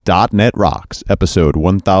.NET Rocks, episode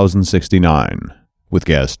 1069, with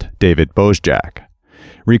guest David Božjak.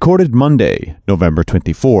 Recorded Monday, November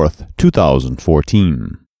 24th,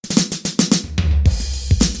 2014.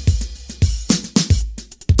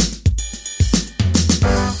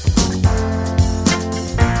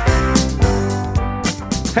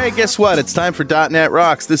 Hey, guess what? It's time for .NET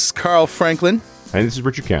Rocks. This is Carl Franklin. And this is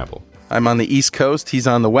Richard Campbell. I'm on the East Coast. He's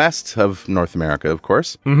on the West of North America, of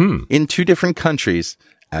course. Mm-hmm. In two different countries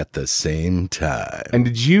at the same time. And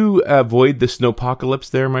did you avoid the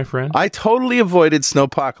snowpocalypse there, my friend? I totally avoided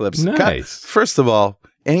snowpocalypse. Nice. God, first of all,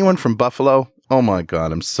 anyone from Buffalo? Oh my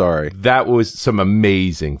God, I'm sorry. That was some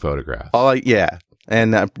amazing photographs. Yeah.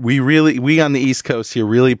 And we on the East Coast here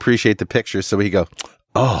really appreciate the pictures. So we go,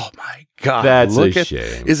 oh my God. That's a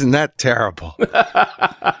shame. Isn't that terrible?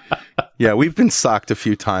 Yeah, we've been socked a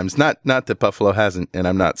few times. Not that Buffalo hasn't, and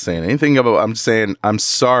I'm not saying anything about. I'm saying I'm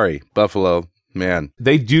sorry, Buffalo. Man,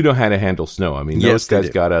 they do know how to handle snow. I mean, those guys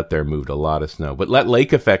got out there, moved a lot of snow. But that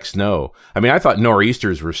lake effect snow, I mean, I thought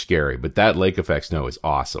nor'easters were scary, but that lake effect snow is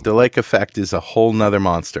awesome. The lake effect is a whole nother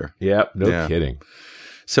monster. Yep, no kidding.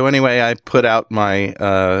 So anyway, I put out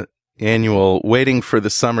my annual Waiting for the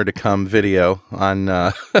Summer to Come video on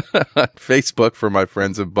Facebook for my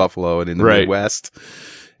friends in Buffalo and in the Midwest.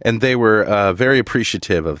 And they were very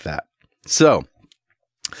appreciative of that. So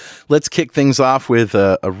let's kick things off with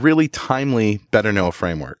a really timely Better Know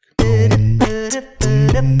framework. All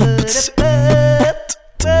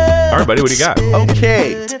right, buddy, what do you got?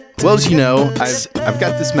 Okay. Well, as you know, I've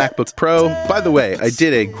got this MacBook Pro. By the way, I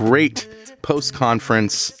did a great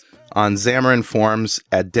post-conference on Xamarin Forms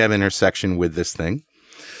at Dev Intersection with this thing.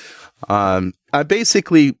 I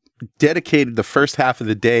basically dedicated the first half of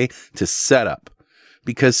the day to setup,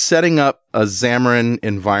 because setting up a Xamarin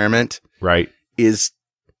environment is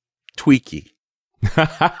tweaky.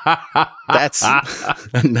 That's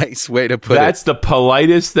a nice way to put it. That's the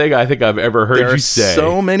politest thing I think I've ever heard you say. There are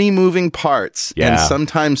so many moving parts and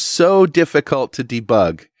sometimes so difficult to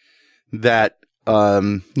debug that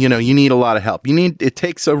you need a lot of help. It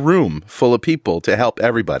takes a room full of people to help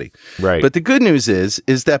everybody. Right. But the good news is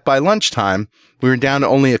that by lunchtime, we were down to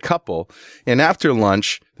only a couple. And after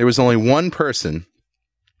lunch, there was only one person.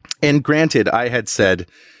 And granted, I had said,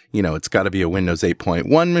 it's got to be a Windows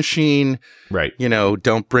 8.1 machine. Right.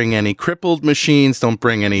 Don't bring any crippled machines. Don't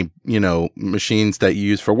bring any, machines that you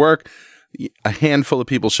use for work. A handful of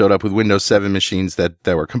people showed up with Windows 7 machines that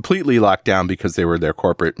were completely locked down because they were their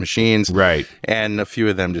corporate machines. Right. And a few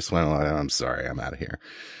of them just went, I'm sorry, I'm out of here.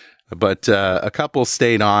 But a couple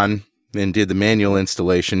stayed on and did the manual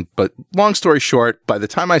installation. But long story short, by the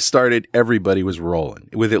time I started, everybody was rolling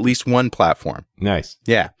with at least one platform. Nice.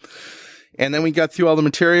 Yeah. And then we got through all the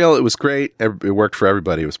material. It was great. It worked for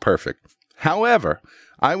everybody. It was perfect. However,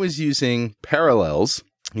 I was using Parallels.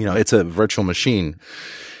 It's a virtual machine.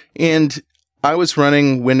 And I was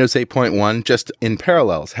running Windows 8.1 just in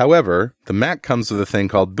Parallels. However, the Mac comes with a thing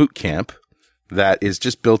called Boot Camp that is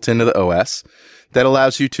just built into the OS that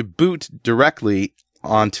allows you to boot directly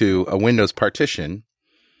onto a Windows partition.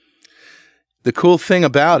 The cool thing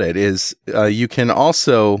about it is you can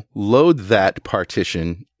also load that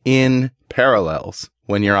partition in Parallels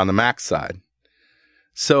when you're on the Mac side.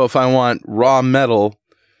 So if I want raw metal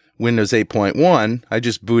Windows 8.1, I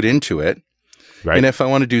just boot into it. Right. And if I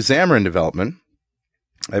want to do Xamarin development,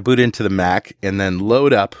 I boot into the Mac and then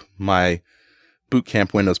load up my Boot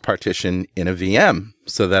Camp Windows partition in a VM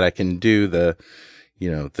so that I can do the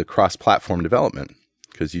cross-platform development,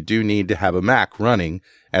 because you do need to have a Mac running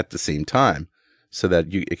at the same time so that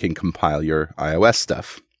it can compile your iOS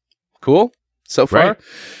stuff. Cool? So far? Right.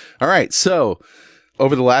 All right. So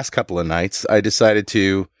over the last couple of nights, I decided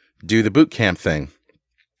to do the Boot Camp thing.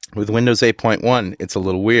 With Windows 8.1, it's a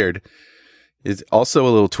little weird. It's also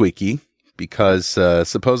a little tweaky because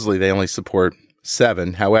supposedly they only support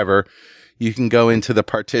 7. However, you can go into the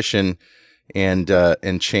partition and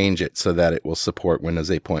change it so that it will support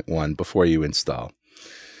Windows 8.1 before you install.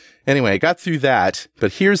 Anyway, I got through that,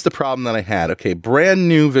 but here's the problem that I had. Okay, brand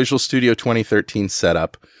new Visual Studio 2013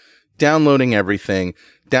 setup, downloading everything,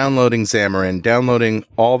 downloading Xamarin, downloading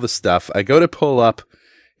all the stuff. I go to pull up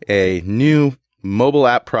a new mobile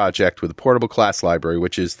app project with a portable class library,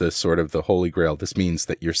 which is the sort of the holy grail. This means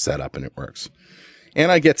that you're set up and it works.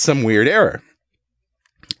 And I get some weird error.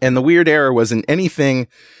 And the weird error wasn't anything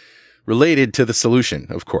related to the solution,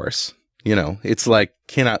 of course. It's like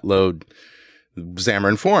cannot load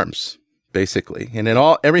Xamarin Forms, basically. And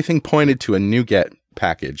everything pointed to a NuGet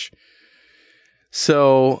package.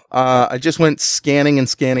 So I just went scanning and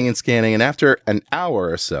scanning and scanning. And after an hour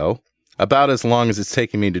or so, about as long as it's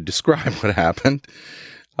taking me to describe what happened,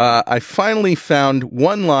 I finally found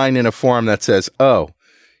one line in a forum that says, oh,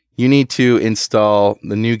 you need to install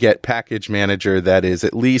the NuGet package manager that is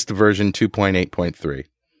at least version 2.8.3.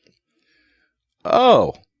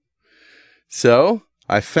 Oh. So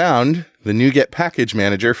I found the NuGet package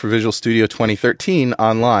manager for Visual Studio 2013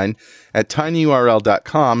 online at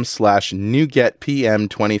tinyurl.com/NuGetPM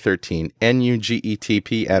 2013,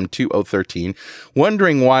 NuGetPM 2013,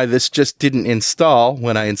 wondering why this just didn't install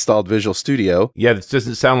when I installed Visual Studio. Yeah, this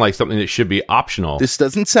doesn't sound like something that should be optional. This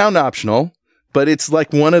doesn't sound optional, but it's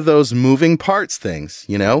like one of those moving parts things,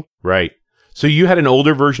 you know? Right. So you had an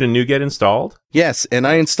older version of NuGet installed? Yes, and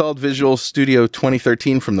I installed Visual Studio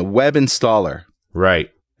 2013 from the web installer.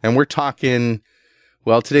 Right. And we're talking,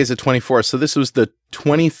 well, today's the 24th, so this was the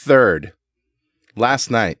 23rd,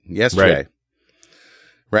 yesterday.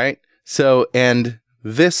 Right? So, and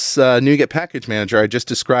this NuGet package manager I just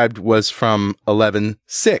described was from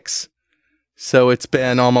 11.6. So it's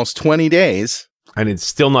been almost 20 days. And it's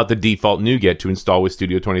still not the default NuGet to install with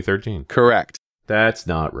Studio 2013. Correct. That's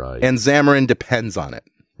not right. And Xamarin depends on it.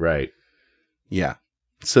 Right. Yeah.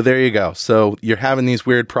 So there you go. So you're having these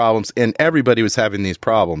weird problems, and everybody was having these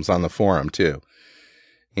problems on the forum too,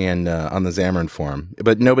 and on the Xamarin forum,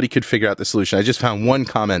 but nobody could figure out the solution. I just found one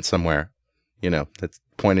comment somewhere, that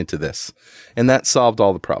pointed to this, and that solved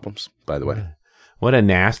all the problems, by the way. What a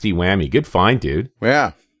nasty whammy. Good find, dude.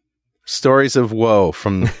 Yeah. Stories of woe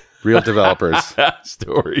from real developers.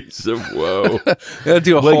 Stories of woe. Gotta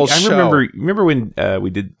do a whole show. Remember when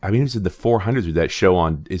we did, it was in the 400s with that show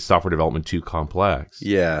on Is Software Development Too Complex?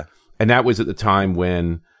 Yeah. And that was at the time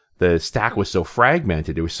when the stack was so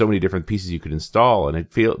fragmented. There were so many different pieces you could install, and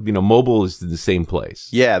mobile is in the same place.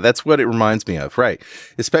 Yeah, that's what it reminds me of, right?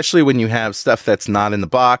 Especially when you have stuff that's not in the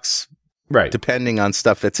box. Right. Depending on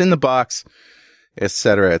stuff that's in the box, et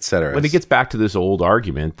cetera, et cetera. When it gets back to this old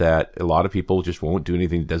argument that a lot of people just won't do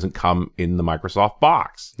anything that doesn't come in the Microsoft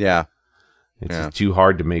box. Yeah. It's just too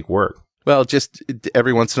hard to make work. Well, just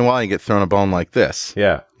every once in a while you get thrown a bone like this.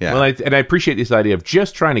 Yeah. Well, I appreciate this idea of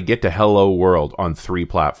just trying to get to Hello World on 3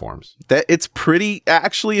 platforms. It's pretty,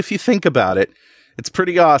 actually, if you think about it, it's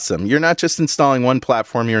pretty awesome. You're not just installing one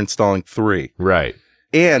platform, you're installing 3. Right.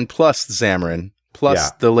 And plus Xamarin.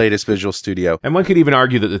 Plus the latest Visual Studio. And one could even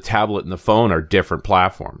argue that the tablet and the phone are different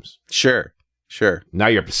platforms. Sure. Now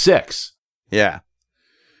you're up to 6. Yeah.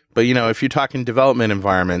 But, if you're talking development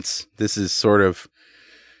environments, this is sort of,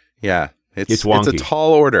 it's wonky. It's a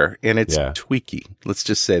tall order, and it's tweaky. Let's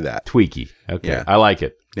just say that. Tweaky. Okay. Yeah. I like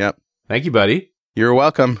it. Yep. Thank you, buddy. You're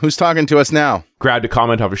welcome. Who's talking to us now? Grabbed a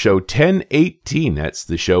comment off of show 1018. That's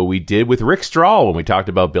the show we did with Rick Strahl when we talked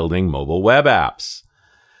about building mobile web apps.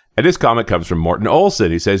 And this comment comes from Morton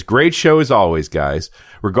Olson. He says, great show as always, guys.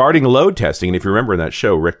 Regarding load testing, and if you remember in that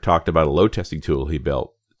show, Rick talked about a load testing tool he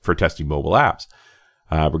built for testing mobile apps.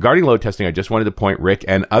 Regarding load testing, I just wanted to point Rick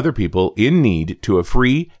and other people in need to a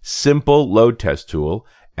free, simple load test tool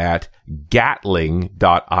at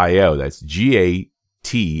gatling.io. That's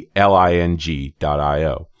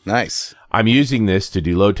GATLING.io. Nice. I'm using this to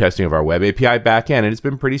do load testing of our web API backend, and it's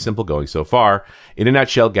been pretty simple going so far. In a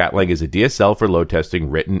nutshell, Gatling is a DSL for load testing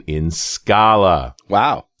written in Scala.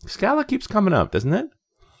 Wow. Scala keeps coming up, doesn't it?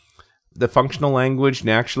 The functional language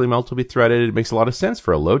naturally multi-threaded. It makes a lot of sense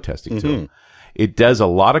for a load testing tool. It does a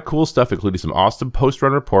lot of cool stuff, including some awesome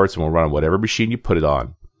post-run reports, and will run on whatever machine you put it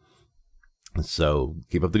on. So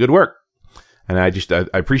keep up the good work. And I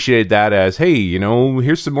appreciated that as, hey,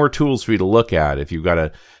 here's some more tools for you to look at if you've got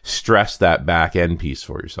to stress that back end piece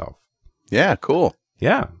for yourself. Yeah, cool.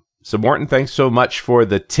 Yeah. So, Morton, thanks so much for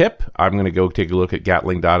the tip. I'm going to go take a look at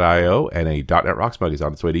gatling.io, and a .NET Rocks mug is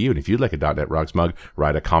on its way to you. And if you'd like a .NET Rocks mug,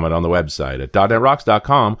 write a comment on the website at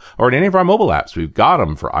 .NETRocks.com or in any of our mobile apps. We've got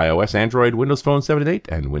them for iOS, Android, Windows Phone 7 and 8,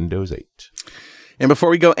 and Windows 8. And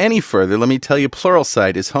before we go any further, let me tell you,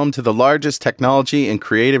 Pluralsight is home to the largest technology and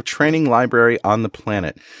creative training library on the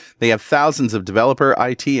planet. They have thousands of developer,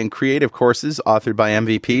 IT, and creative courses authored by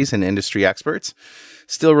MVPs and industry experts,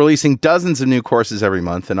 still releasing dozens of new courses every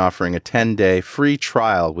month and offering a 10-day free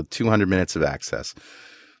trial with 200 minutes of access.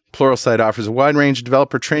 Pluralsight offers a wide range of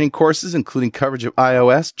developer training courses, including coverage of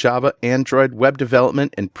iOS, Java, Android, web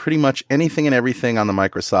development, and pretty much anything and everything on the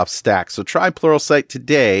Microsoft stack. So try Pluralsight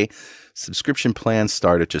today. Subscription plans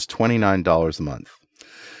start at just $29 a month.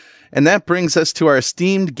 And that brings us to our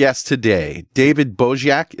esteemed guest today. David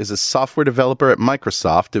Božjak is a software developer at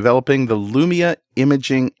Microsoft developing the Lumia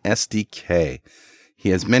Imaging SDK. He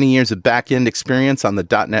has many years of back-end experience on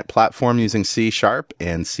the .NET platform using C#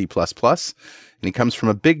 and C++, and he comes from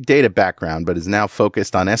a big data background, but is now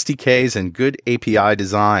focused on SDKs and good API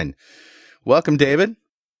design. Welcome, David.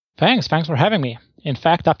 Thanks for having me. In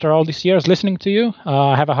fact, after all these years listening to you,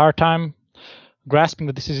 I have a hard time grasping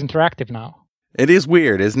that this is interactive now. It is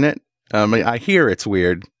weird, isn't it? I hear it's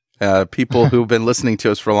weird. People who've been listening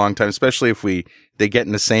to us for a long time, especially if they get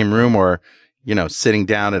in the same room or, sitting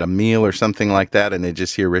down at a meal or something like that, and they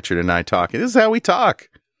just hear Richard and I talking. This is how we talk.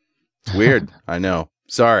 It's weird. I know.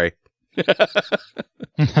 Sorry.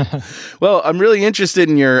 Well, I'm really interested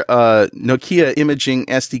in your Nokia Imaging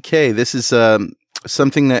SDK. This is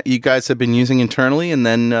something that you guys have been using internally and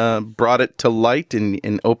then brought it to light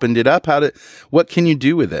and opened it up. What can you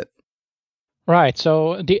do with it? Right.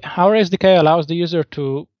 So our SDK allows the user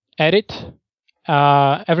to edit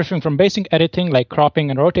everything from basic editing, like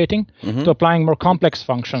cropping and rotating, to applying more complex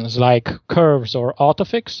functions like curves or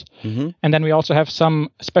autofix. And then we also have some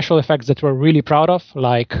special effects that we're really proud of,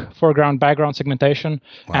 like foreground-background segmentation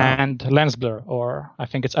and lens blur, or I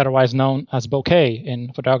think it's otherwise known as bokeh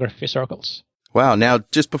in photography circles. Wow. Now,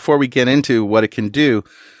 just before we get into what it can do,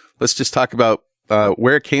 let's just talk about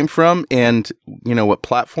where it came from and, what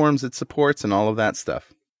platforms it supports and all of that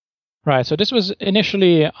stuff. Right. So this was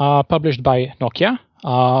initially published by Nokia.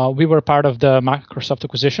 We were part of the Microsoft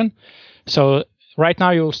acquisition. So right now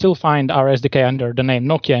you'll still find our SDK under the name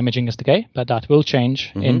Nokia Imaging SDK, but that will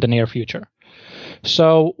change in the near future.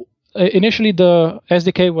 So initially the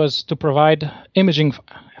SDK was to provide imaging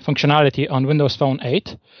functionality on Windows Phone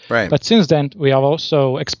 8. Right. But since then, we have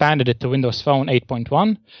also expanded it to Windows Phone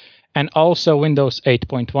 8.1 and also Windows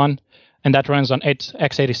 8.1. And that runs on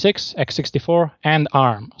x86, x64, and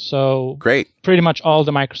ARM. So great. Pretty much all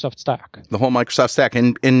the Microsoft stack. The whole Microsoft stack.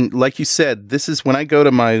 And like you said, this is when I go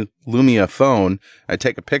to my Lumia phone, I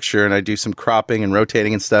take a picture and I do some cropping and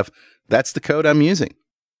rotating and stuff. That's the code I'm using.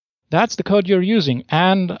 That's the code you're using.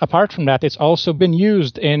 And apart from that, it's also been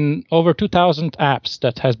used in over 2,000 apps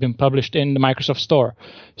that has been published in the Microsoft Store.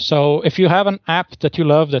 So if you have an app that you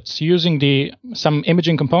love that's using some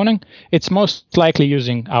imaging component, it's most likely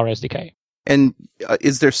using our SDK. And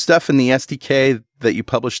is there stuff in the SDK that you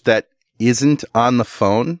published that isn't on the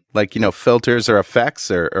phone? Like, filters or effects,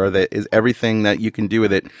 or is everything that you can do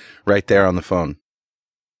with it right there on the phone?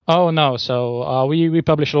 Oh, no. So we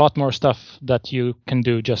publish a lot more stuff that you can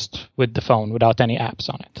do just with the phone without any apps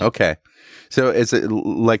on it. Okay. So is it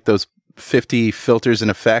like those 50 filters and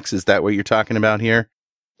effects? Is that what you're talking about here?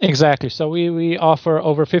 Exactly. So we offer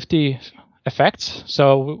over 50 effects.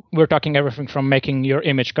 So we're talking everything from making your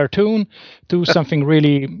image cartoon to something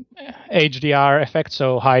really HDR effects,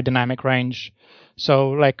 so high dynamic range. So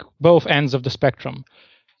like both ends of the spectrum.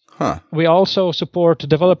 We also support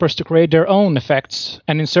developers to create their own effects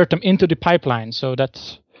and insert them into the pipeline so that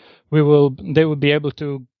they will be able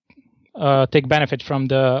to take benefit from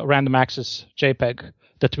the random access JPEG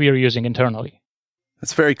that we are using internally.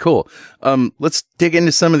 That's very cool. Let's dig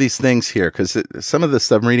into some of these things here, because some of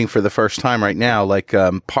this I'm reading for the first time right now, like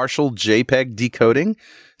partial JPEG decoding.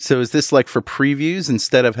 So is this like for previews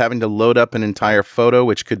instead of having to load up an entire photo,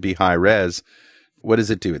 which could be high res? What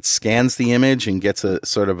does it do? It scans the image and gets a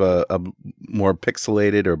sort of a more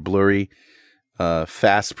pixelated or blurry,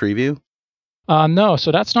 fast preview? No,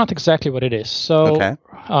 so that's not exactly what it is. So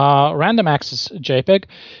random access JPEG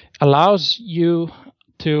allows you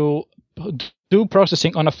to do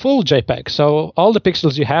processing on a full JPEG. So all the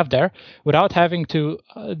pixels you have there without having to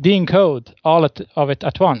de-encode all of it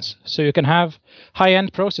at once. So you can have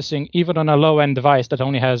high-end processing even on a low-end device that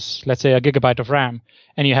only has, let's say, 1 gigabyte of RAM,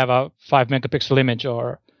 and you have a 5 megapixel image,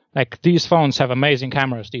 or like these phones have amazing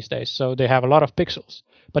cameras these days. So they have a lot of pixels,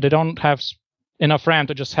 but they don't have enough RAM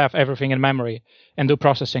to just have everything in memory and do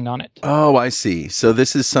processing on it. Oh, I see. So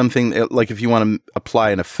this is something like if you want to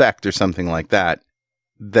apply an effect or something like that,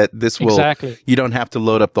 this will, you don't have to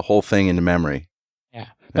load up the whole thing into memory. Yeah,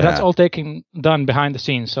 but that's all done behind the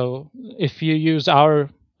scenes. So if you use our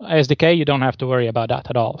SDK, you don't have to worry about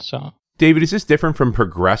that at all. So, David, is this different from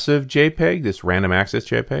progressive JPEG, this random access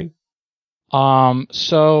JPEG?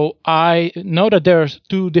 So I know that there's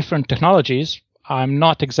two different technologies. I'm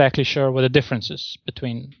not exactly sure what the differences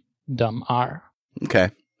between them are.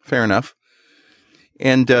 Okay, fair enough.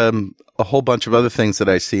 And a whole bunch of other things that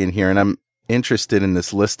I see in here, and I'm interested in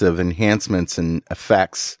this list of enhancements and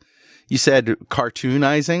effects. You said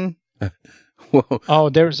cartoonizing? Whoa. Oh,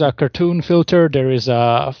 there's a cartoon filter. There is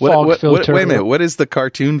a fog filter. Wait a minute. What is the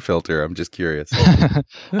cartoon filter? I'm just curious.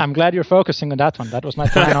 I'm glad you're focusing on that one. That was my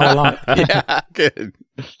plan all along. Yeah, good.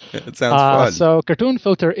 It sounds fun. So cartoon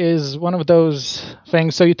filter is one of those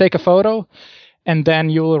things. So you take a photo and then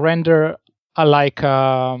you will render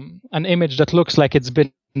an image that looks like it's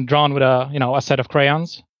been drawn with a set of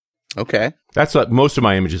crayons. Okay. That's what most of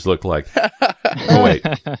my images look like. Oh, wait.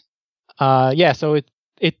 Yeah, so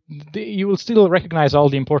you will still recognize all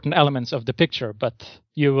the important elements of the picture, but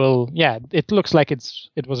you will, it looks like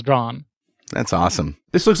it was drawn. That's awesome.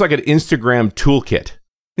 This looks like an Instagram toolkit.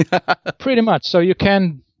 Pretty much. So you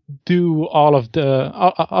can do all of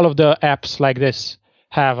the apps like this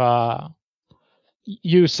have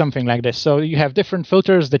use something like this. So you have different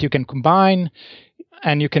filters that you can combine,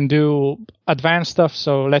 and you can do advanced stuff.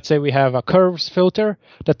 So let's say we have a curves filter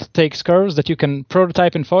that takes curves that you can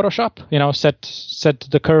prototype in Photoshop, set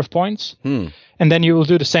the curve points. And then you will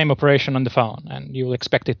do the same operation on the phone, and you will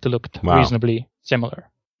expect it to look reasonably similar.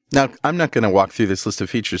 Now, I'm not going to walk through this list of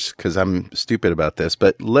features because I'm stupid about this,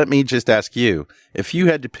 but let me just ask you, if you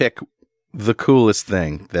had to pick the coolest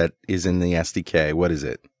thing that is in the SDK, what is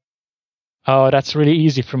it? Oh, that's really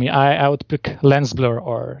easy for me. I would pick lens blur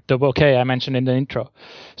or the bokeh I mentioned in the intro.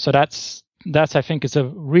 So that's I think is a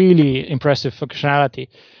really impressive functionality.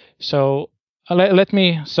 So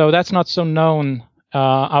so that's not so known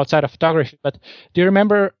outside of photography, but do you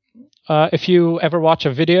remember if you ever watch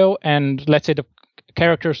a video and let's say the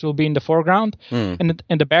characters will be in the foreground and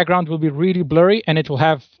the background will be really blurry and it will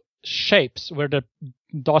have shapes where the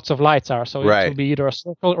dots of lights are. So it will be either a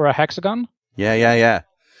circle or a hexagon. Yeah.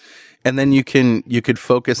 And then you could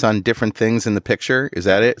focus on different things in the picture. Is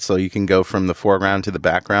that it? So you can go from the foreground to the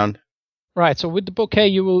background? Right. So with the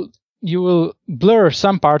bokeh, you will blur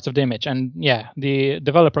some parts of the image. And the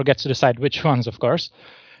developer gets to decide which ones, of course.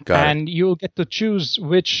 And you'll get to choose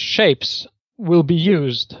which shapes will be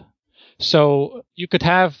used. So you could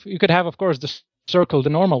have, of course, the circle, the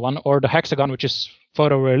normal one, or the hexagon, which is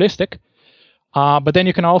photorealistic. But then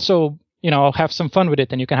you can also, have some fun with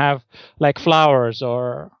it. And you can have like flowers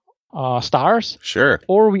or stars. Sure.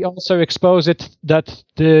 Or we also expose it that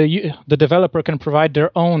the developer can provide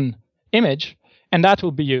their own image, and that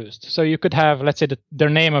will be used. So you could have, let's say, their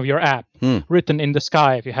name of your app written in the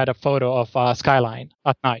sky if you had a photo of a skyline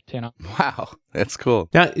at night. Wow, that's cool.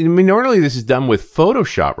 Now, normally this is done with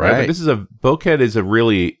Photoshop, right? But this is bokeh is a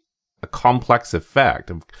really a complex effect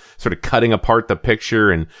of sort of cutting apart the picture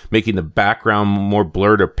and making the background more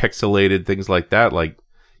blurred or pixelated, things like that. Like,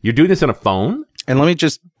 you're doing this on a phone? And let me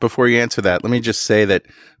just, before you answer that, let me just say that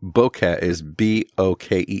bokeh is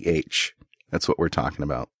B-O-K-E-H. That's what we're talking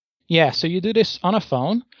about. Yeah, so you do this on a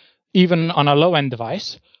phone, even on a low-end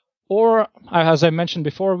device. Or, as I mentioned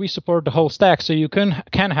before, we support the whole stack. So you can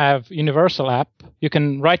have universal app. You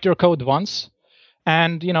can write your code once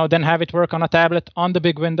and, then have it work on a tablet, on the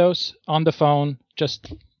big windows, on the phone.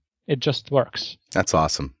 It just works. That's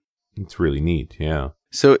awesome. It's really neat, yeah.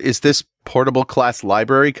 So is this portable class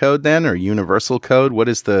library code then, or universal code?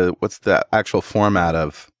 What's the actual format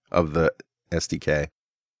of the SDK?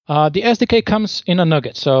 The SDK comes in a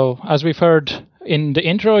NuGet. So as we've heard in the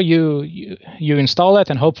intro, you install it,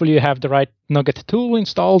 and hopefully you have the right NuGet tool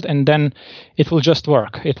installed, and then it will just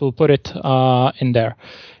work. It will put it in there.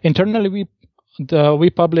 Internally, we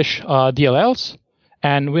publish DLLs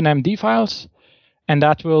and WinMD files, and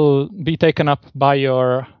that will be taken up by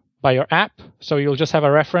your app. So you'll just have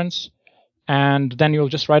a reference, and then you'll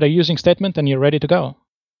just write a using statement, and you're ready to go.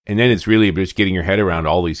 And then it's really just getting your head around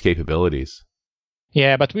all these capabilities.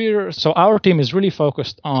 Yeah, but our team is really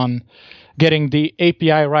focused on getting the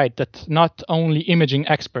API right, that not only imaging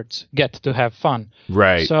experts get to have fun.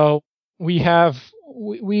 Right. So we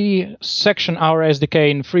section our SDK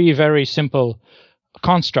in 3 very simple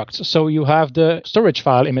constructs. So you have the storage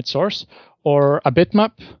file image source or a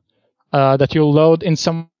bitmap that you'll load in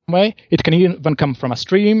some way. It can even come from a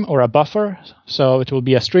stream or a buffer. So it will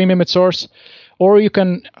be a stream image source. Or you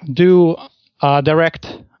can do direct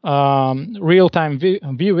real-time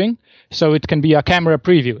viewing, so it can be a camera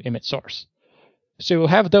preview image source. So you'll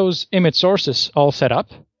have those image sources all set up,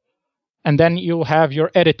 and then you'll have your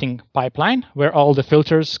editing pipeline where all the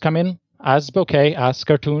filters come in as bokeh, as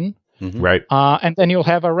cartoon. Mm-hmm. Right. And then you'll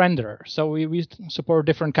have a renderer. So we support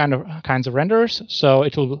different kinds of renderers. So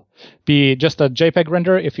it will be just a JPEG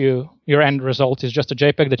render if your end result is just a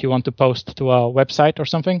JPEG that you want to post to a website or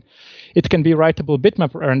something. It can be writable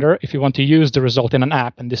bitmap render if you want to use the result in an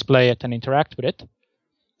app and display it and interact with it.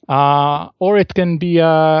 Or it can be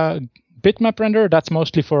a bitmap render. That's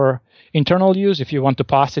mostly for internal use if you want to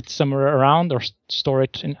pass it somewhere around or store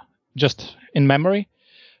it just in memory.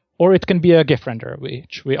 Or it can be a GIF render,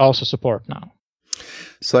 which we also support now.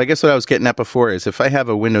 So I guess what I was getting at before is if I have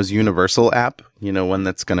a Windows Universal app, one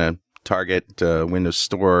that's going to target Windows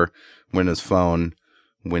Store, Windows Phone,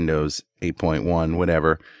 Windows 8.1,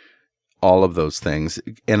 whatever, all of those things,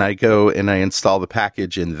 and I go and I install the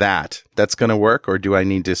package in that's going to work? Or do I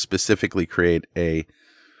need to specifically create a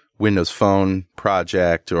Windows Phone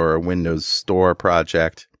project or a Windows Store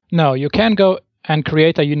project? No, you can go and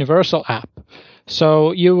create a universal app.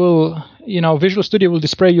 So you will, Visual Studio will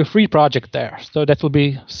display your free project there. So that will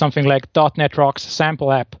be something like .NET Rocks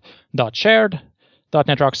sample app.shared,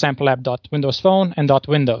 .NET Rocks sample app.windows phone, and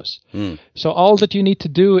 .windows. So all that you need to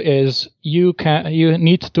do is you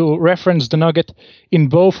need to reference the NuGet in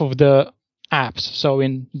both of the apps, so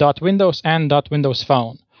in .windows and .windows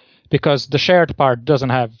phone, because the shared part doesn't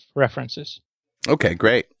have references. Okay,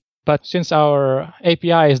 great. But since our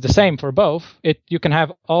API is the same for both, you can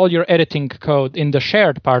have all your editing code in the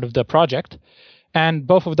shared part of the project, and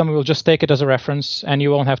both of them will just take it as a reference, and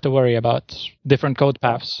you won't have to worry about different code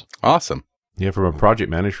paths. Awesome. Yeah, from a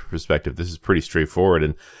project management perspective, this is pretty straightforward.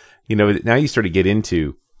 And, now you sort of get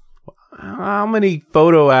into how many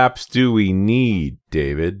photo apps do we need,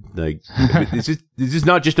 David? Like, this is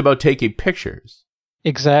not just about taking pictures.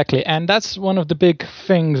 Exactly. And that's one of the big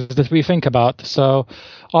things that we think about. So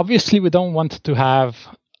obviously we don't want to have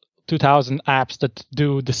 2,000 apps that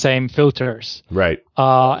do the same filters. Right.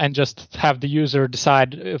 And just have the user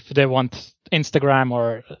decide if they want Instagram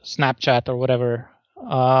or Snapchat or whatever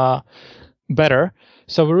better.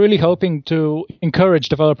 So we're really hoping to encourage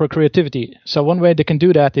developer creativity. So one way they can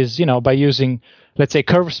do that is, by using, let's say,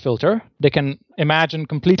 curves filter. They can imagine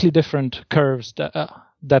completely different curves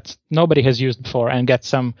that nobody has used before and get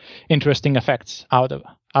some interesting effects out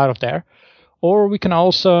of there. Or we can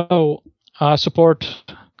also support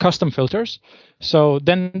custom filters. So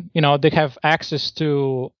then, they have access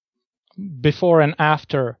to before and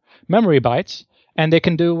after memory bytes, and they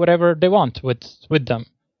can do whatever they want with them.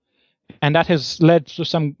 And that has led to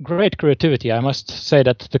some great creativity. I must say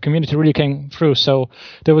that the community really came through. So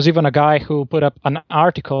there was even a guy who put up an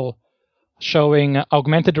article showing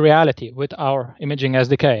augmented reality with our Imaging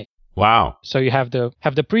SDK. Wow. So you have the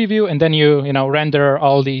preview, and then you render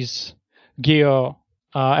all these geo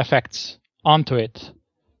effects onto it.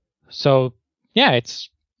 So yeah, it's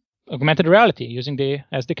augmented reality using the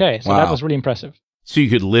SDK. So that was really impressive. So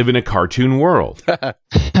you could live in a cartoon world.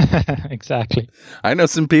 Exactly. I know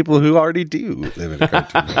some people who already do live in a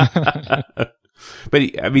cartoon world. But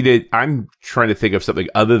I mean, I'm trying to think of something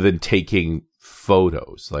other than taking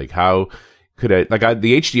photos. Like, how could the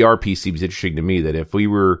HDR piece seems interesting to me, that if we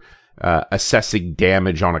were assessing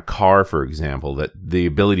damage on a car, for example, that the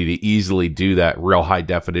ability to easily do that real high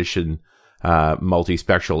definition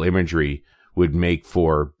multispectral imagery would make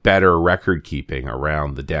for better record keeping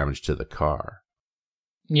around the damage to the car.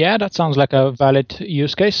 Yeah, that sounds like a valid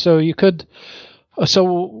use case. So you could,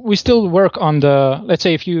 so we still work on let's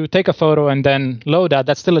say if you take a photo and then load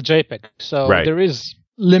that's still a JPEG. So There is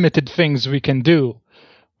limited things we can do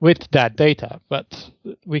with that data, but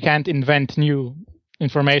we can't invent new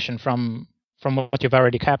information from what you've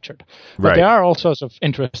already captured. But there are all sorts of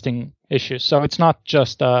interesting issues. So it's not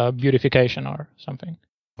just beautification or something.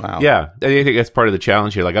 Wow. Yeah, I think that's part of the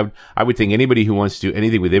challenge here. Like, I would think anybody who wants to do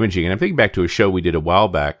anything with imaging, and I'm thinking back to a show we did a while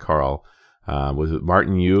back, Carl, was it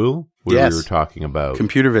Martin Yule? Where we were talking about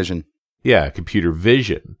computer vision. Yeah, computer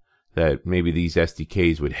vision, that maybe these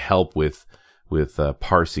SDKs would help with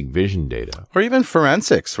parsing vision data. Or even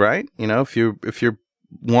forensics, right? If you're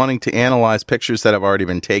wanting to analyze pictures that have already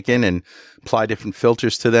been taken and apply different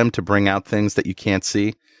filters to them to bring out things that you can't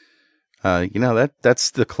see.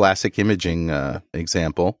 That's the classic imaging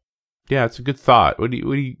example. Yeah, it's a good thought. What do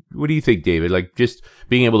you think, David? Like, just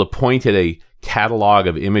being able to point at a catalog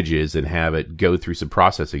of images and have it go through some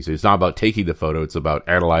processing. So it's not about taking the photo; it's about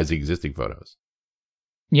analyzing existing photos.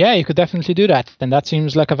 Yeah, you could definitely do that, and that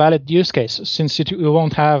seems like a valid use case. Since you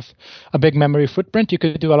won't have a big memory footprint, you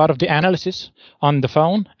could do a lot of the analysis on the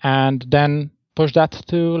phone and then push that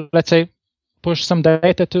to, let's say, push some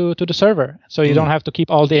data to the server, so you don't have to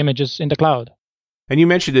keep all the images in the cloud. And you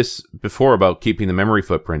mentioned this before about keeping the memory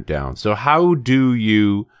footprint down. So how do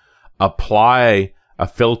you apply a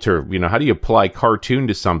filter? How do you apply cartoon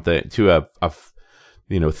to something, to a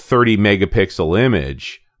 30 megapixel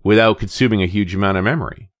image without consuming a huge amount of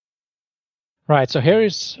memory? Right. So here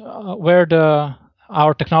is where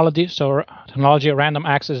our technology random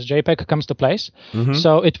access JPEG comes to place. Mm-hmm.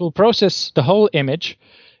 So it will process the whole image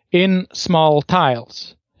in small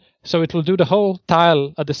tiles. So it will do the whole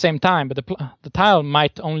tile at the same time, but the tile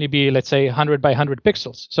might only be, let's say, 100 by 100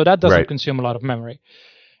 pixels. So that doesn't consume a lot of memory.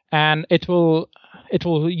 And it will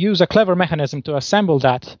use a clever mechanism to assemble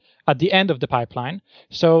that at the end of the pipeline.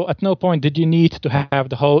 So at no point did you need to have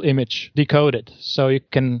the whole image decoded. So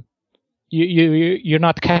you're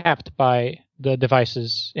not capped by the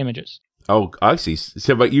device's images. Oh, I see.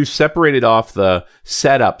 So, but you separated off the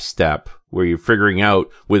setup step where you're figuring out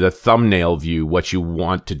with a thumbnail view what you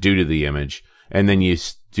want to do to the image, and then you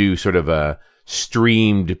do sort of a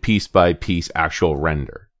streamed piece by piece actual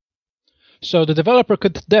render. So the developer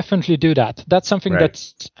could definitely do that. That's something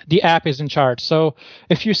that the app is in charge. So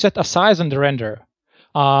if you set a size on the render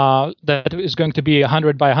that is going to be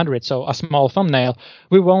 100 by 100, so a small thumbnail,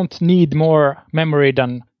 we won't need more memory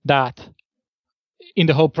than that in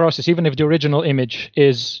the whole process, even if the original image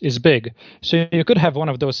is big. So you could have one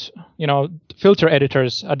of those, filter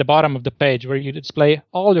editors at the bottom of the page where you display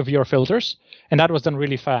all of your filters, and that was done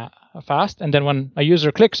really fast. And then when a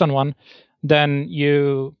user clicks on one, then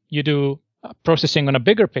you do processing on a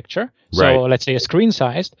bigger picture. So let's say a screen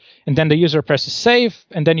sized, and then the user presses save,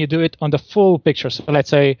 and then you do it on the full picture. So let's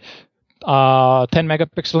say 10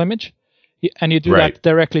 megapixel image, and you do that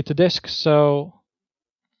directly to disk. So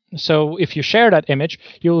if you share that image,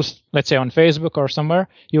 let's say on Facebook or somewhere,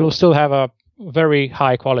 you will still have a very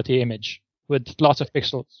high quality image with lots of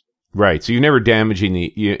pixels. Right. So you're never damaging the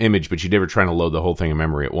image, but you're never trying to load the whole thing in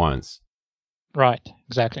memory at once. Right.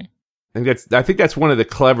 Exactly. I think that's one of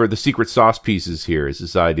the secret sauce pieces here is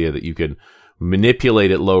this idea that you can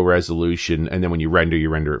manipulate at low resolution, and then when you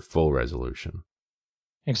render at full resolution.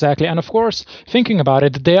 Exactly. And of course, thinking about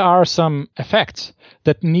it, there are some effects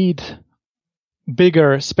that need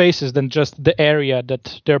bigger spaces than just the area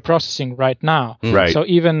that they're processing right now. Right. So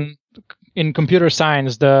even in computer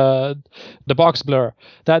science, the box blur,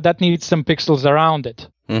 that needs some pixels around it.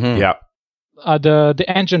 Mm-hmm. Yeah. The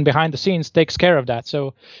engine behind the scenes takes care of that.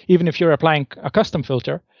 So even if you're applying a custom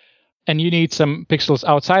filter and you need some pixels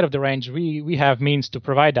outside of the range, we have means to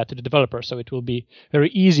provide that to the developer. So it will be very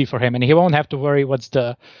easy for him, and he won't have to worry what's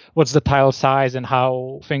the tile size and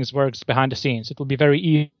how things works behind the scenes. It will be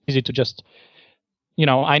very easy to just,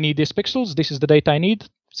 I need these pixels. This is the data I need.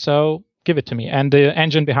 So give it to me. And the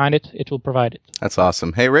engine behind it will provide it. That's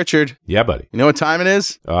awesome. Hey, Richard. Yeah, buddy. You know what time it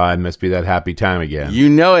is? It must be that happy time again. You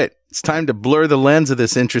know it. It's time to blur the lens of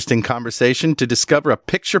this interesting conversation to discover a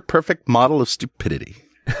picture-perfect model of stupidity.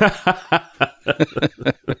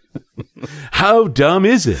 How dumb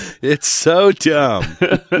is it? It's so dumb.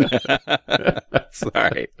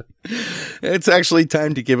 Sorry. It's actually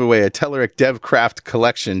time to give away a Telerik DevCraft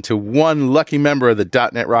collection to one lucky member of the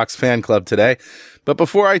 .NET Rocks fan club today. But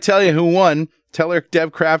before I tell you who won, Telerik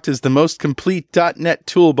DevCraft is the most complete .NET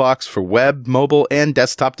toolbox for web, mobile, and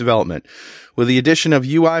desktop development. With the addition of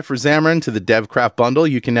UI for Xamarin to the DevCraft bundle,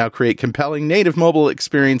 you can now create compelling native mobile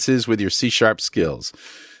experiences with your C# skills.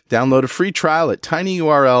 Download a free trial at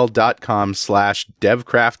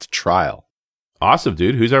tinyurl.com/devcrafttrial. Awesome,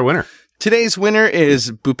 dude. Who's our winner? Today's winner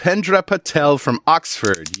is Bhupendra Patel from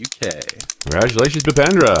Oxford, UK. Congratulations,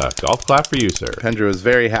 Bhupendra. Golf clap for you, sir. Bhupendra was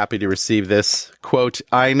very happy to receive this. Quote,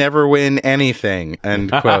 "I never win anything,"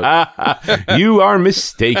 end quote. You are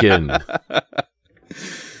mistaken.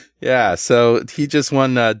 Yeah, so he just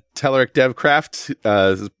won Telerik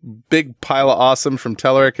DevCraft. Big pile of awesome from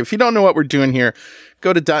Telerik. If you don't know what we're doing here,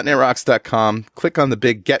 go to .NETRocks.com, click on the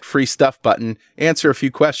big Get Free Stuff button, answer a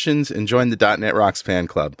few questions, and join the .NET Rocks fan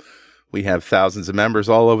club. We have thousands of members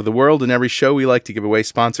all over the world, and every show we like to give away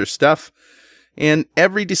sponsor stuff. And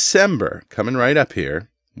every December, coming right up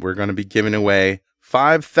here, we're going to be giving away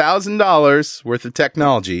 $5,000 worth of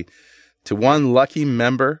technology to one lucky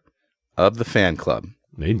member of the fan club.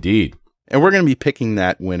 Indeed. And we're going to be picking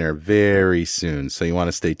that winner very soon, so you want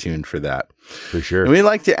to stay tuned for that. For sure. And we'd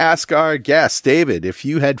like to ask our guest, David, if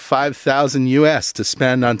you had $5,000 US to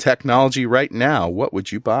spend on technology right now, what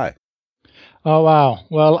would you buy? Oh, wow.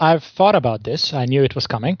 Well, I've thought about this. I knew it was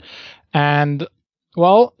coming. And,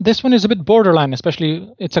 well, this one is a bit borderline, especially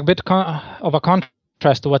it's a bit of a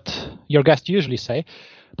contrast to what your guests usually say.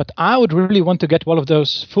 But I would really want to get one of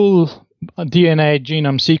those full DNA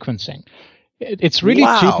genome sequencing. It's really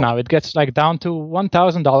cheap now. It gets down to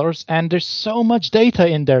 $1,000, and there's so much data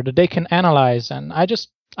in there that they can analyze. And I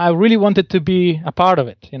really wanted to be a part of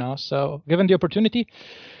it, So given the opportunity,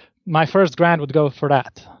 my first grant would go for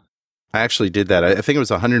that. I actually did that. I think it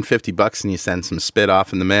was $150, and you send some spit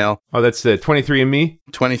off in the mail. Oh, that's 23andMe?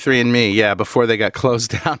 23andMe, yeah, before they got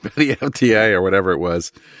closed down by the FDA or whatever it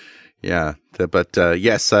was. Yeah, but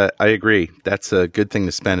yes, I agree. That's a good thing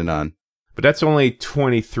to spend it on. But that's only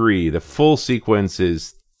 23. The full sequence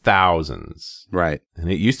is thousands. Right. And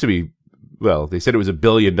it used to be, well, they said it was $1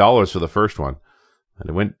 billion for the first one. And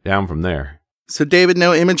it went down from there. So, David,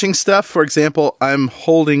 no imaging stuff? For example, I'm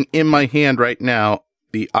holding in my hand right now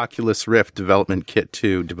the Oculus Rift Development Kit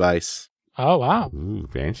 2 device. Oh, wow. Ooh,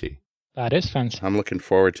 fancy. That is fancy. I'm looking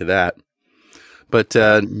forward to that. But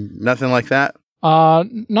nothing like that?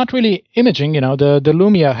 Not really imaging. The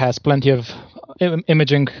Lumia has plenty of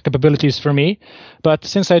imaging capabilities for me, but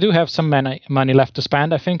since I do have some money left to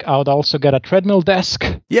spend, I think I would also get a treadmill desk.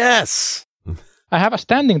 Yes! I have a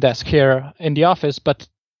standing desk here in the office, but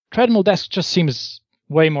treadmill desk just seems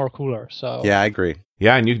way more cooler. So yeah, I agree.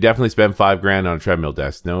 Yeah, and you can definitely spend $5,000 on a treadmill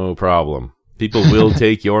desk, no problem. People will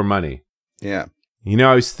take your money. Yeah. You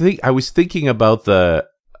know, I was thinking about the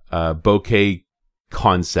bokeh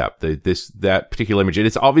concept, that particular image, and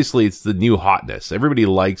it's the new hotness. Everybody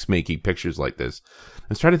likes making pictures like this. I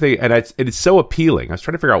was trying to think, and it's so appealing. I was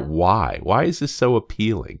trying to figure out why. Why is this so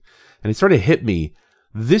appealing? And it sort of hit me.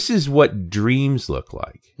 This is what dreams look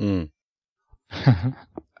like. Mm.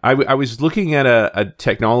 I was looking at a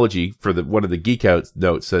technology for one of the Geek Out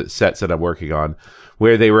notes sets that I'm working on,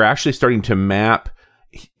 where they were actually starting to map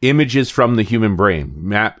images from the human brain,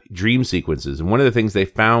 map dream sequences. And one of the things they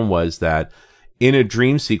found was that in a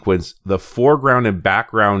dream sequence, the foreground and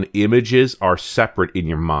background images are separate in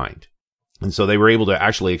your mind. And so they were able to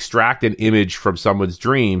actually extract an image from someone's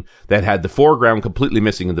dream that had the foreground completely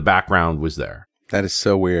missing and the background was there. That is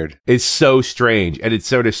so weird. It's so strange. And it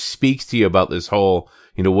sort of speaks to you about this whole,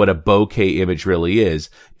 what a bokeh image really is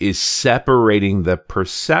separating the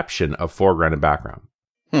perception of foreground and background.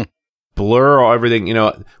 Blur everything.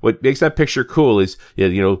 What makes that picture cool is,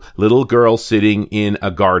 little girl sitting in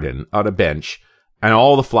a garden on a bench and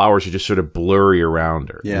all the flowers are just sort of blurry around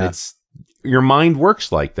her. Yeah. And your mind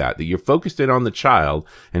works like that you're focused in on the child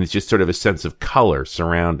and it's just sort of a sense of color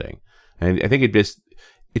surrounding. And I think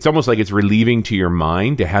it's almost like it's relieving to your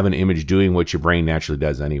mind to have an image doing what your brain naturally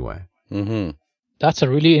does anyway. Mm-hmm. That's a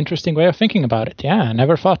really interesting way of thinking about it. Yeah, I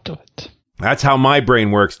never thought of it. That's how my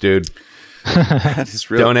brain works, dude. That is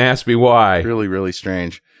really, don't ask me why. Really, really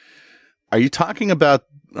strange. Are you talking about,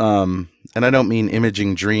 and I don't mean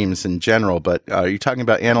imaging dreams in general, but are you talking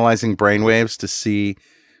about analyzing brainwaves to see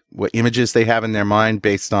what images they have in their mind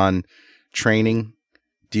based on training?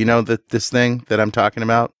 Do you know this thing that I'm talking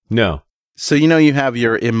about? No. So, you have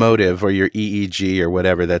your emotive or your EEG or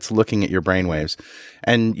whatever that's looking at your brainwaves,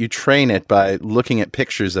 and you train it by looking at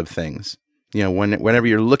pictures of things. Whenever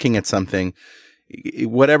you're looking at something,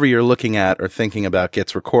 whatever you're looking at or thinking about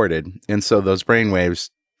gets recorded. And so those brainwaves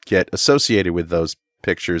get associated with those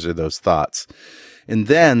pictures or those thoughts. And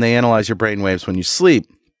then they analyze your brainwaves when you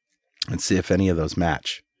sleep and see if any of those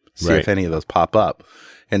match, see if any of those pop up.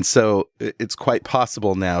 And so it's quite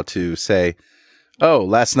possible now to say, oh,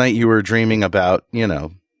 last night you were dreaming about,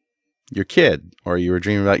 your kid, or you were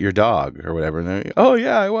dreaming about your dog or whatever. And then, oh,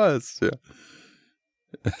 yeah, I was. Yeah.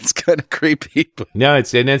 It's kind of creepy. But. No,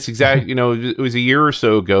 it's exactly, it was a year or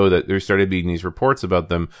so ago that there started being these reports about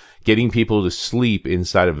them getting people to sleep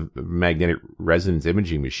inside of magnetic resonance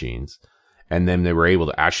imaging machines. And then they were able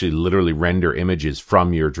to actually literally render images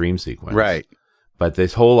from your dream sequence. Right. But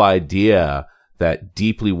this whole idea that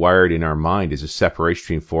deeply wired in our mind is a separation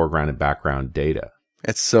between foreground and background data.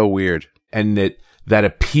 It's so weird. And that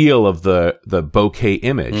appeal of the bokeh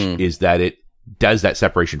image is that it does that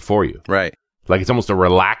separation for you. Right. Like it's almost a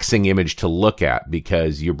relaxing image to look at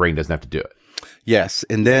because your brain doesn't have to do it. Yes.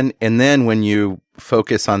 And then when you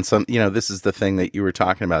focus on this is the thing that you were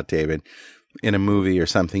talking about, David, in a movie or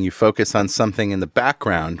something, you focus on something in the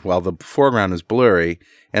background while the foreground is blurry,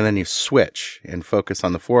 and then you switch and focus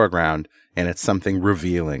on the foreground, and it's something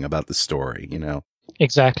revealing about the story,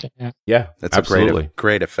 Exactly. Yeah, that's absolutely. a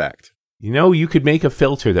great effect. You could make a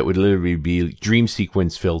filter that would literally be dream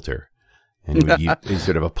sequence filter, and you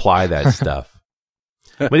sort of apply that stuff.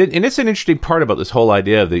 But it's an interesting part about this whole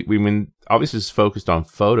idea that obviously it's focused on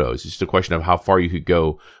photos. It's just a question of how far you could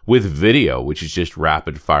go with video, which is just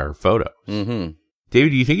rapid fire photos. Mm-hmm. David,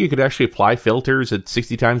 do you think you could actually apply filters at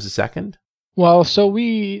 60 times a second? Well, so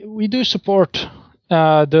we do support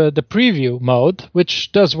the preview mode,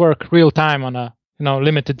 which does work real time on a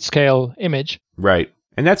limited scale image. Right.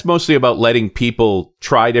 And that's mostly about letting people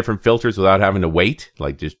try different filters without having to wait.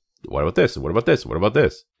 Like just, what about this? What about this? What about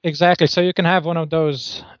this? Exactly. So you can have one of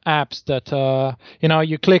those apps that,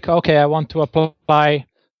 you click, okay, I want to apply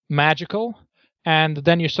magical, and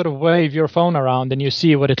then you sort of wave your phone around and you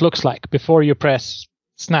see what it looks like before you press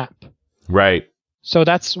snap. Right. So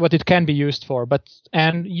that's what it can be used for.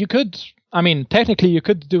 And you could, technically you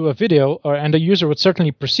could do a video, and the user would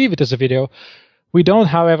certainly perceive it as a video. We don't,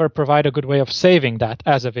 however, provide a good way of saving that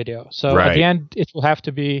as a video. So at the end, it will have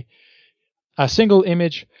to be a single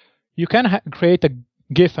image. You can create a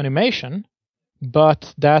GIF animation,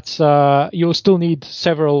 but that's you'll still need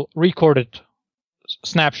several recorded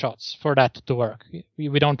snapshots for that to work.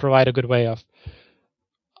 We don't provide a good way of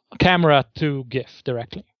camera to GIF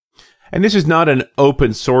directly. And this is not an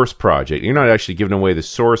open source project. You're not actually giving away the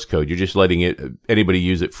source code. You're just letting anybody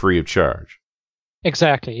use it free of charge.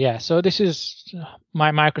 Exactly, yeah. So this is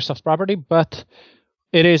my Microsoft property, but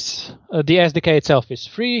it is the SDK itself is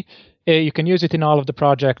free. You can use it in all of the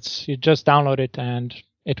projects. You just download it and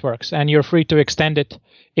it works, and you're free to extend it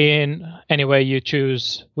in any way you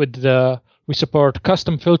choose. We support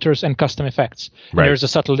custom filters and custom effects. Right. And there's a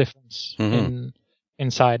subtle difference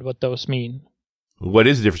inside what those mean. What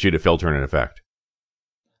is the difference between a filter and an effect?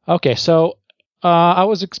 Okay, so I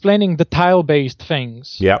was explaining the tile-based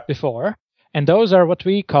things before, and those are what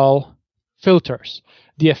we call filters.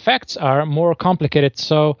 The effects are more complicated.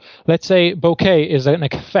 So let's say bokeh is an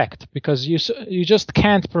effect, because you just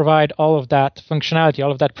can't provide all of that functionality,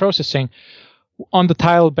 all of that processing on the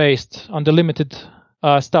tile-based, on the limited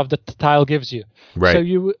stuff that the tile gives you. Right.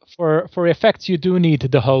 So for effects, you do need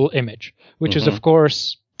the whole image, which is, of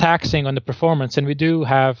course, taxing on the performance. And we do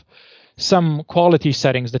have some quality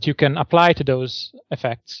settings that you can apply to those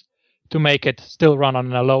effects to make it still run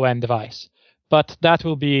on a low-end device. But that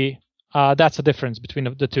will be that's the difference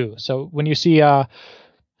between the two. So when you see a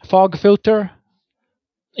fog filter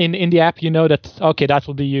in the app, you know that, okay, that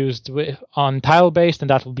will be used on tile-based, and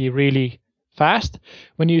that will be really fast.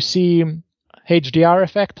 When you see HDR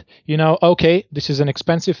effect, you know, okay, this is an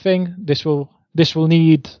expensive thing. This will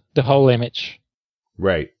need the whole image.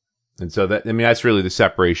 Right. And so that's really the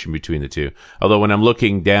separation between the two. Although when I'm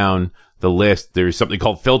looking down the list, there's something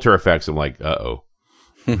called filter effects. I'm like, uh-oh.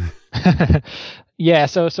 Yeah,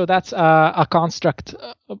 so that's a construct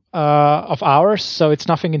of ours, so it's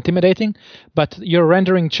nothing intimidating. But your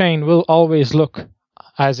rendering chain will always look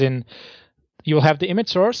as in you'll have the image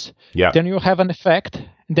source, then you'll have an effect,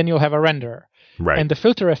 and then you'll have a renderer. Right. And the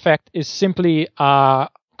filter effect is simply a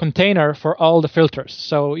container for all the filters.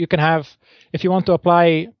 So you can have, if you want to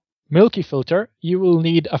apply milky filter, you will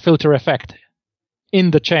need a filter effect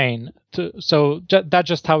in the chain. That's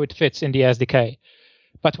just how it fits in the SDK.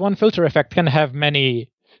 But one filter effect can have many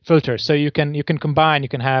filters. So you can combine. You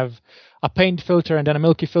can have a paint filter, and then a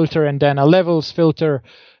milky filter, and then a levels filter,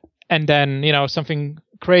 and then something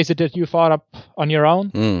crazy that you thought up on your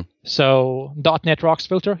own. So .NET Rocks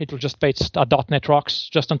filter, it will just paste a .NET Rocks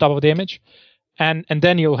just on top of the image, and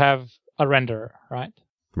then you'll have a renderer, right?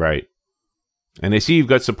 Right. And I see you've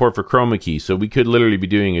got support for chroma key, so we could literally be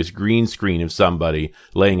doing a green screen of somebody,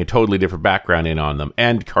 laying a totally different background in on them,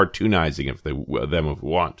 and cartoonizing if we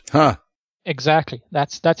want. Huh. Exactly.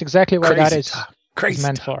 That's exactly what that is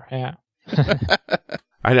meant for. Yeah.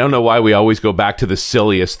 I don't know why we always go back to the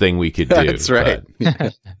silliest thing we could do. That's right.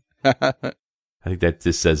 I think that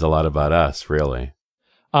just says a lot about us, really.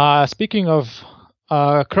 Speaking of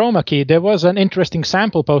chroma key, there was an interesting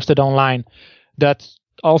sample posted online that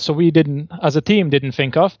also we as a team didn't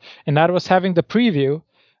think of, and that was having the preview,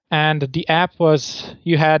 and the app was,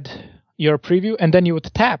 you had your preview, and then you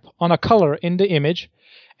would tap on a color in the image,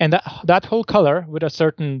 and that whole color with a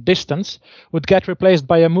certain distance would get replaced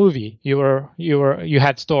by a movie you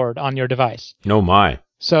had stored on your device. Oh my.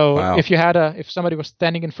 So wow. if somebody was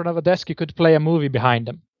standing in front of a desk, you could play a movie behind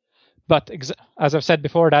them. But as I've said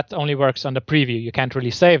before, that only works on the preview. You can't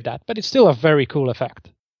really save that, but it's still a very cool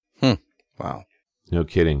effect. Wow. No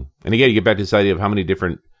kidding. And again, you get back to this idea of how many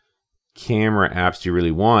different camera apps do you really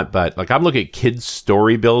want. But like, I'm looking at Kids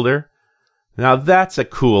Story Builder. Now that's a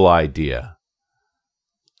cool idea.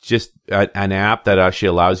 Just an app that actually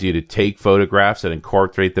allows you to take photographs and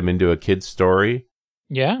incorporate them into a kid's story.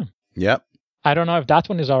 Yeah. Yep. I don't know if that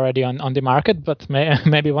one is already on the market, but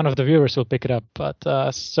maybe one of the viewers will pick it up. But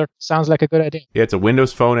sounds like a good idea. Yeah, it's a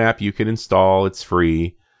Windows Phone app you can install. It's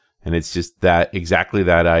free. And it's just exactly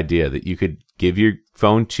that idea that you could give your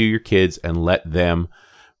phone to your kids and let them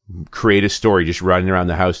create a story, just running around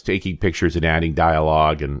the house, taking pictures and adding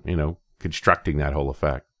dialogue and, constructing that whole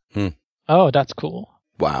effect. Oh, that's cool.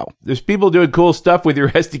 Wow. There's people doing cool stuff with your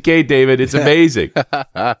SDK, David. It's amazing.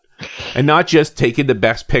 And not just taking the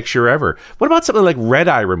best picture ever. What about something like red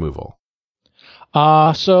eye removal?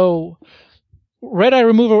 So red eye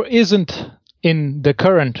removal isn't in the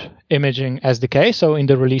current Imaging SDK, so in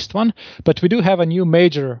the released one, but we do have a new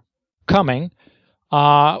major coming,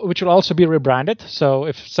 which will also be rebranded. So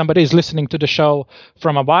if somebody is listening to the show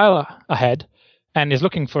from a while ahead and is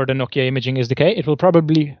looking for the Nokia Imaging SDK, it will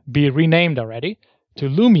probably be renamed already to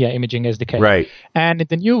Lumia Imaging SDK. Right. And in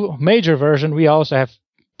the new major version, we also have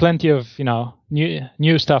plenty of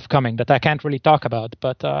new stuff coming that I can't really talk about,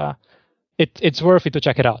 but it's worth it to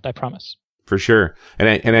check it out, I promise. For sure.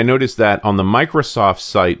 And I noticed that on the Microsoft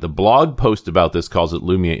site, the blog post about this calls it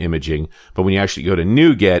Lumia Imaging, but when you actually go to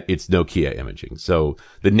NuGet, it's Nokia Imaging. So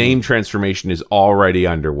the name transformation is already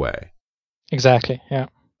underway. Exactly, yeah.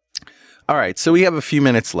 All right, so we have a few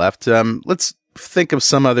minutes left. Let's think of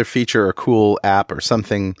some other feature or cool app or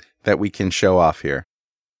something that we can show off here.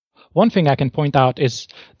 One thing I can point out is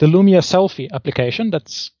the Lumia Selfie application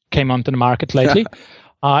that's came onto the market lately.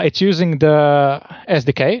 It's using the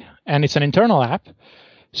SDK, and it's an internal app.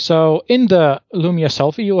 So in the Lumia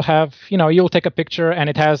selfie, you'll take a picture, and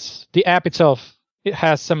the app itself. It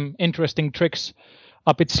has some interesting tricks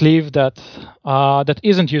up its sleeve that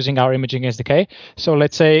isn't using our Imaging SDK. So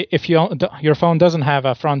let's say if your phone doesn't have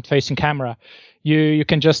a front-facing camera, you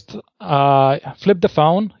can just flip the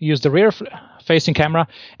phone, use the rear-facing camera,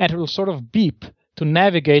 and it will sort of beep to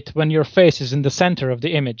navigate when your face is in the center of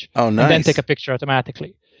the image. Oh, nice. And then take a picture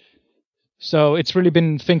automatically. So it's really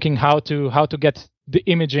been thinking how to get the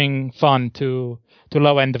imaging fun to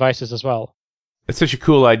low-end devices as well. It's such a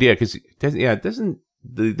cool idea because there's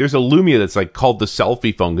a Lumia that's like called the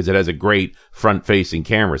selfie phone because it has a great front-facing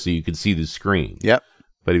camera, so you can see the screen. Yep.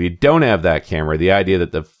 But if you don't have that camera, the idea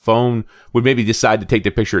that the phone would maybe decide to take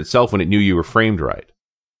the picture itself when it knew you were framed right.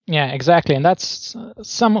 Yeah, exactly. And that's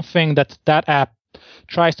something that app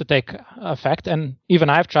tries to take effect. And even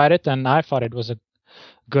I've tried it, and I thought it was a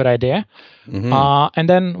good idea. Mm-hmm. And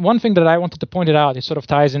then one thing that I wanted to point it out, it sort of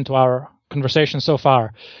ties into our conversation so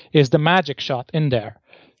far, is the magic shot in there.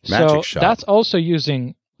 Magic shot. That's also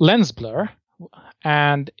using lens blur,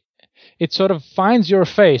 and it sort of finds your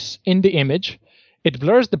face in the image. It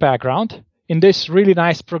blurs the background in this really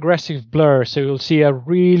nice progressive blur, so you'll see a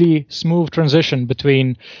really smooth transition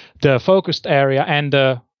between the focused area and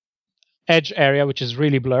the edge area, which is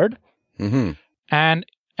really blurred. Mm-hmm. And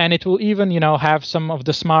it will even, have some of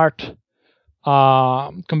the smart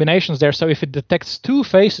combinations there. So if it detects two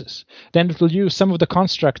faces, then it will use some of the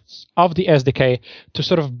constructs of the SDK to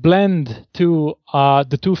sort of blend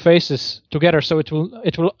the two faces together. So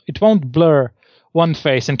it won't blur one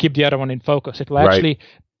face and keep the other one in focus. It will actually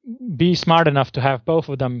be smart enough to have both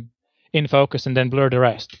of them in focus and then blur the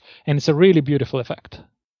rest. And it's a really beautiful effect.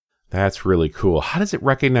 That's really cool. How does it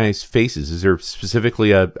recognize faces? Is there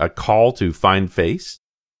specifically a call to find face?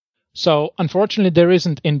 So unfortunately, there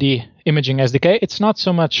isn't in the Imaging SDK. It's not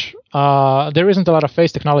so much, there isn't a lot of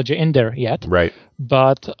face technology in there yet. Right.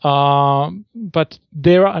 But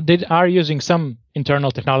they are using some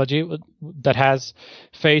internal technology that has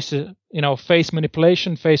face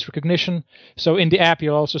manipulation, face recognition. So in the app,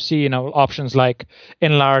 you also see, options like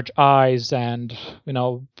enlarge eyes and,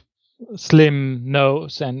 slim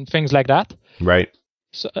nose and things like that. Right.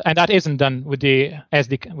 So, and that isn't done with the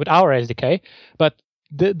SDK, with our SDK, but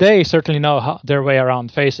they certainly know their way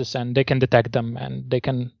around faces, and they can detect them, and they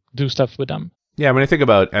can do stuff with them. Yeah, when I think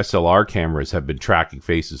about SLR cameras have been tracking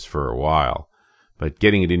faces for a while, but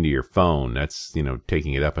getting it into your phone, that's,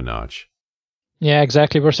 taking it up a notch. Yeah,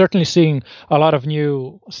 exactly. We're certainly seeing a lot of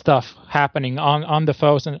new stuff happening on the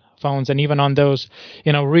phones and even on those,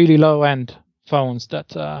 really low-end phones that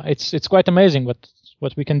it's quite amazing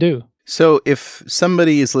what we can do. So if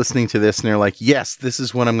somebody is listening to this and they're like, yes, this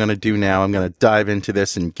is what I'm going to do now, I'm going to dive into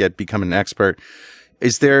this and become an expert,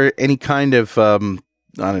 is there any kind of, I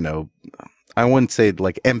don't know, I wouldn't say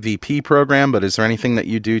like MVP program, but is there anything that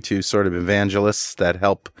you do to sort of evangelists that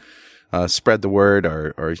help spread the word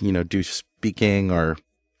or do speaking or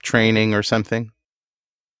training or something?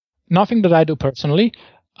 Nothing that I do personally.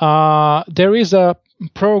 There is a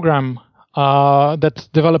program that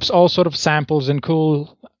develops all sort of samples and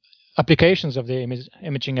cool applications of the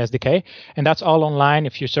Imaging SDK, and that's all online.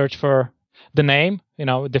 If you search for the name,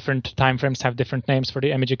 different timeframes have different names for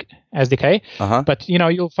the Imaging SDK, but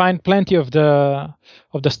you'll find plenty of the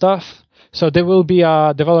stuff. So there will be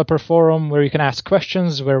a developer forum where you can ask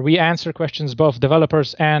questions, where we answer questions, both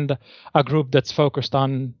developers and a group that's focused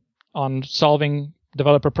on solving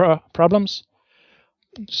developer problems.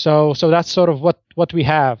 So that's sort of what we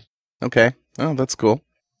have. Okay. Oh, that's cool.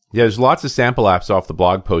 Yeah, there's lots of sample apps off the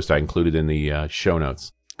blog post I included in the show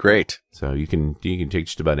notes. Great. So you can take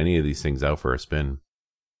just about any of these things out for a spin.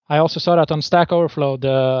 I also saw that on Stack Overflow,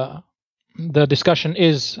 the discussion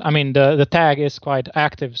is, the tag is quite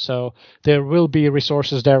active, so there will be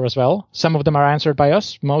resources there as well. Some of them are answered by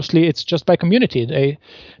us. Mostly it's just by community.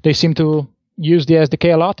 They seem to use the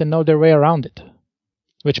SDK a lot and know their way around it,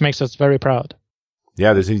 which makes us very proud.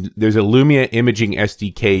 Yeah, there's a Lumia Imaging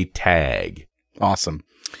SDK tag. Awesome.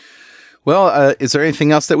 Well, is there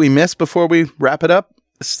anything else that we missed before we wrap it up?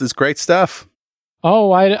 This is great stuff.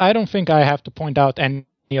 Oh, I don't think I have to point out any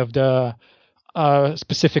of the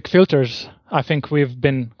specific filters. I think we've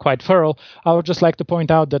been quite thorough. I would just like to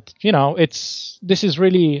point out that, this is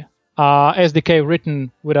really SDK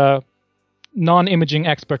written with a non-imaging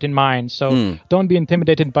expert in mind. So don't be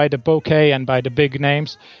intimidated by the bokeh and by the big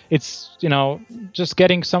names. It's, just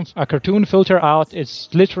getting a cartoon filter out.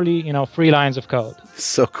 It's literally, 3 lines of code.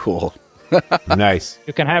 So cool. Nice.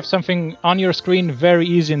 You can have something on your screen very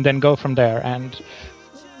easy and then go from there. And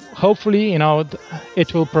hopefully,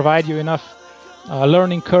 it will provide you enough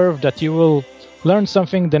learning curve that you will learn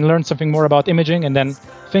something, then learn something more about imaging, and then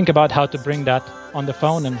think about how to bring that on the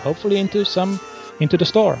phone and hopefully into the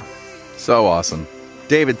store. So awesome.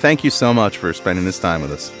 David, thank you so much for spending this time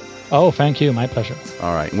with us. Oh, thank you. My pleasure.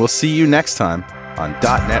 All right. We'll see you next time on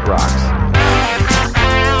 .NET Rocks.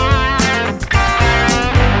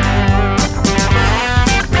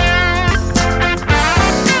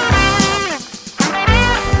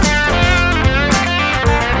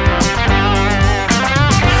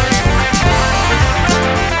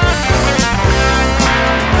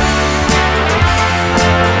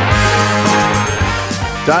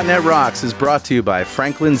 .NET Rocks is brought to you by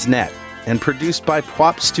Franklin's Net and produced by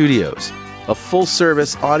Pwop Studios, a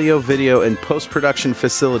full-service audio, video, and post-production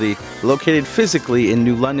facility located physically in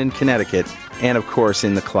New London, Connecticut, and of course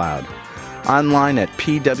in the cloud. Online at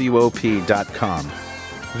pwop.com.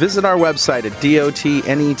 Visit our website at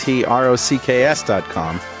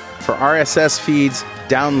dotnetrocks.com for RSS feeds,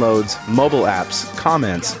 downloads, mobile apps,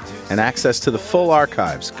 comments, and access to the full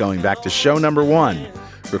archives going back to show number 1,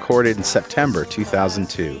 recorded in September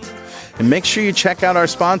 2002. And make sure you check out our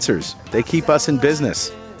sponsors. They keep us in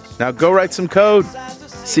business. Now go write some code.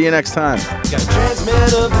 See you next time. Got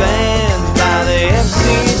transmitter banned by the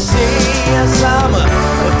FCC. Yes, I'm a